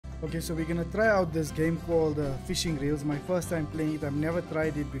Okay, so we're gonna try out this game called Fishing Reels. My first time playing it. I've never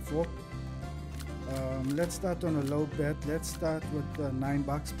tried it before. Let's start on a low bet. Let's start with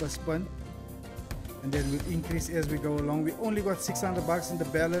 $9 per spin, and then we'll increase as we go along. We only got $600 in the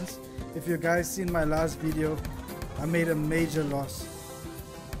balance. If you guys seen my last video, I made a major loss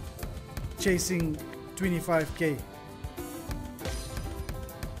chasing 25k.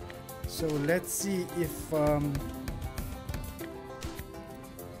 So let's see if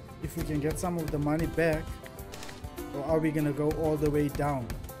we can get some of the money back, or are we gonna go all the way down?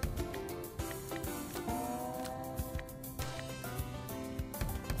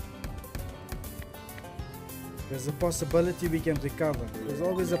 There's a possibility we can recover. There's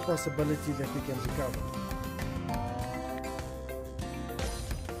always a possibility that we can recover.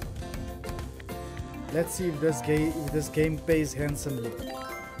 Let's see if this game pays handsomely.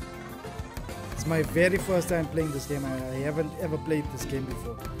 It's my very first time playing this game. I haven't ever played this game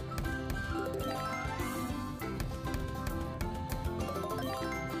before.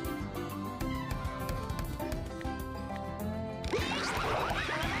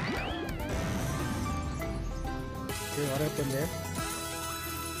 Okay, what happened there?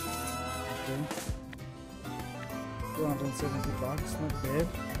 Okay. $270, not bad.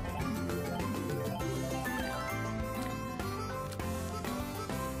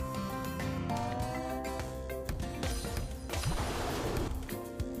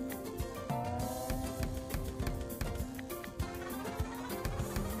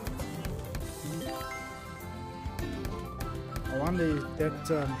 I wonder if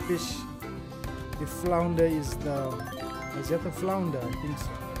that fish, the flounder is that a flounder? I think so.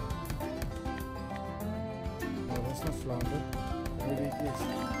 No, that's not flounder. Maybe it is.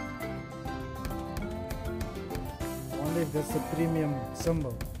 I wonder if that's the premium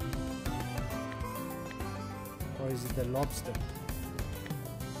symbol. Or is it the lobster?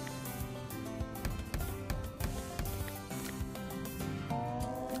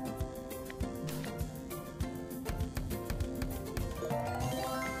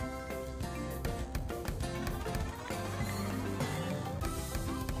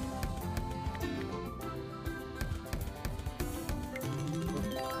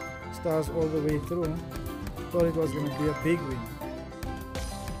 Stars all the way through. Thought it was going to be a big win,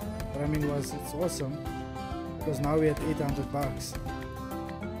 but I mean, it's awesome because now we're at $800.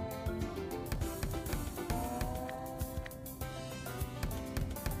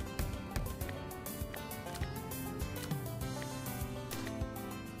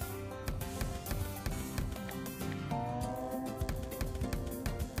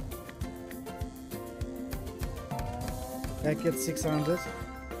 Back at 600.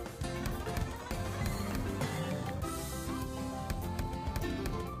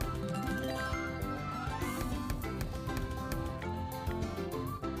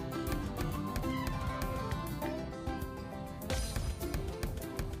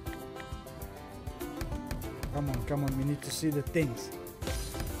 Come on, we need to see the things.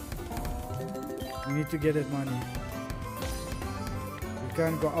 We need to get that money. We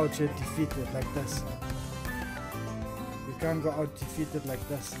can't go out here defeated like this. We can't go out defeated like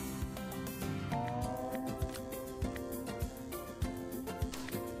this.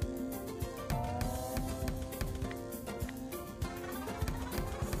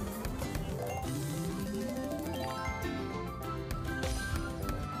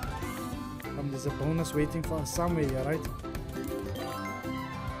 There's a bonus waiting for us somewhere here, right?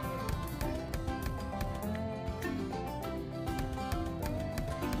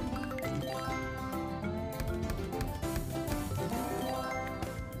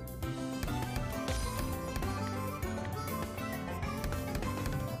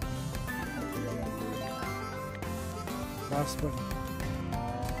 Last one.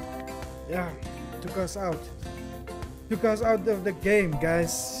 Yeah, took us out. Took us out of the game,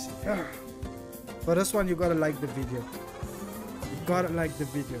 guys. Yeah. For this one, you gotta like the video. You gotta like the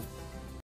video.